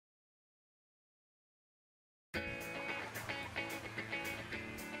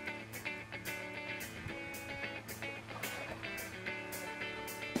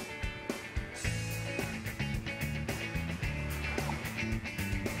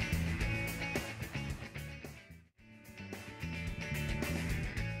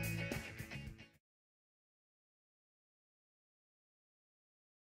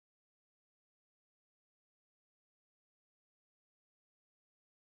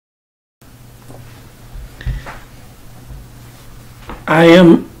I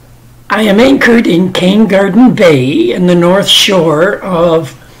am anchored in Cane Garden Bay in the north shore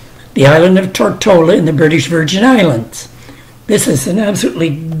of the island of Tortola in the British Virgin Islands. This is an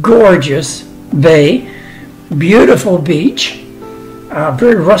absolutely gorgeous bay, beautiful beach,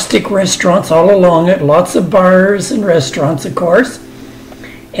 very rustic restaurants all along it, lots of bars and restaurants, of course,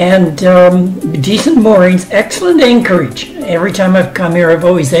 and decent moorings, excellent anchorage. Every time I've come here, I've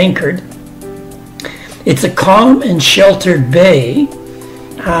always anchored. It's a calm and sheltered bay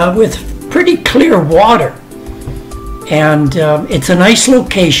with pretty clear water. And it's a nice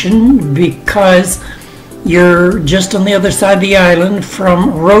location because you're just on the other side of the island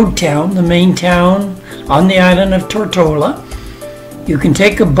from Road Town, the main town on the island of Tortola. You can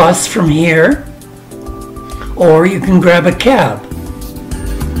take a bus from here, or you can grab a cab.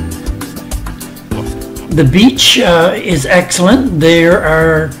 The beach is excellent. There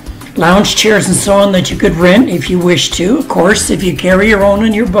are lounge chairs and so on that you could rent if you wish to. Of course, if you carry your own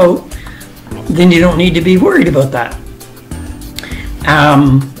in your boat, then you don't need to be worried about that.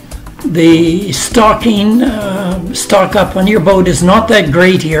 The stock up on your boat is not that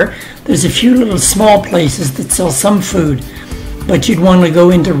great here. There's a few little small places that sell some food, but you'd want to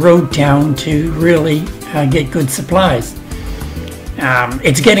go into Road Town to really get good supplies.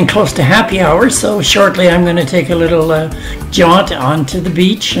 It's getting close to happy hour, so shortly I'm going to take a little jaunt onto the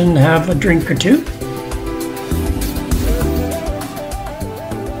beach and have a drink or two.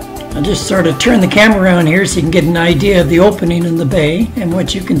 I'll just sort of turn the camera around here so you can get an idea of the opening in the bay and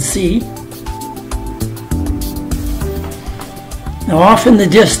what you can see. Now off in the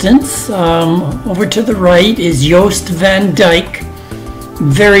distance, over to the right, is Joost van Dyke.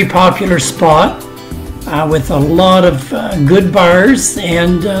 Very popular spot with a lot of good bars,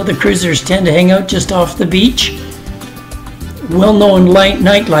 and the cruisers tend to hang out just off the beach. Well-known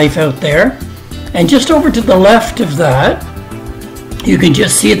nightlife out there. And just over to the left of that, you can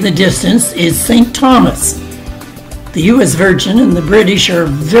just see in the distance, is St. Thomas. The US Virgin and the British are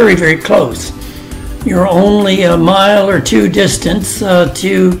very, very close. You're only a mile or two distance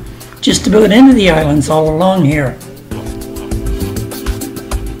to just about any of the islands all along here.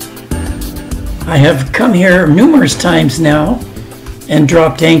 I have come here numerous times now and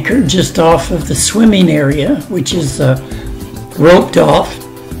dropped anchor just off of the swimming area, which is roped off.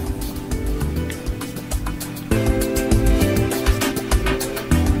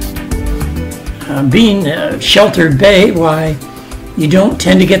 Being a sheltered bay, why, you don't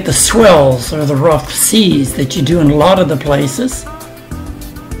tend to get the swells or the rough seas that you do in a lot of the places.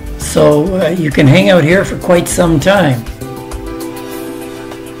 So you can hang out here for quite some time.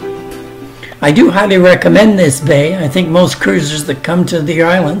 I do highly recommend this bay. I think most cruisers that come to the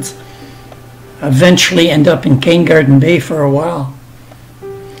islands eventually end up in Cane Garden Bay for a while.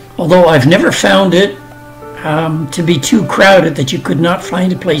 Although I've never found it to be too crowded that you could not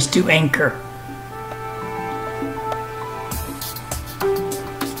find a place to anchor.